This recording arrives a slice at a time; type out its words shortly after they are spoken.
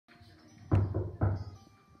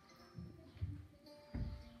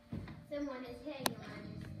gentleman is here, Your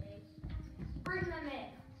Majesty. Bring them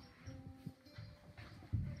in.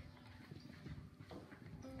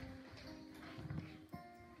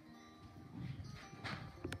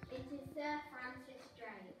 It is Sir Francis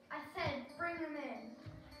Drake. I said, bring them in.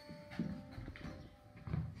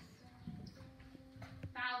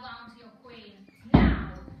 Bow down to your queen. Now!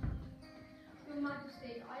 Your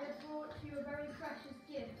Majesty, I have brought you a very precious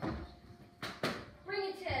gift. Bring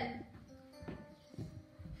it in.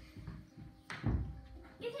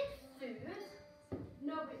 Is it food?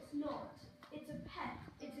 No, it's not. It's a pet.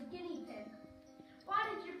 It's a guinea pig. Why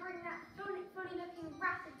did you bring that funny looking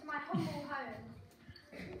rat into my humble home?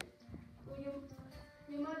 Well,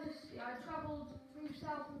 Your Majesty, I travelled through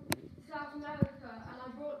South America and I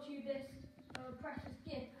brought you this precious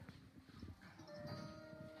gift.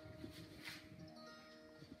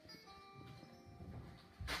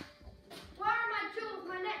 Where are my jewels,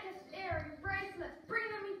 my necklace, earrings, bracelets? Bring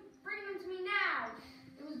them to me now.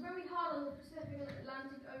 It was very hard on the Pacific and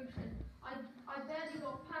Atlantic Ocean. I barely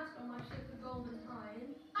got past on my ship the Golden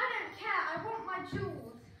Hind. I don't care. I want my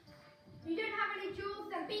jewels. You don't have any jewels,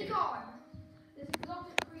 then be gone. This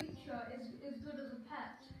exotic creature is good as a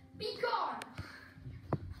pet. Be gone.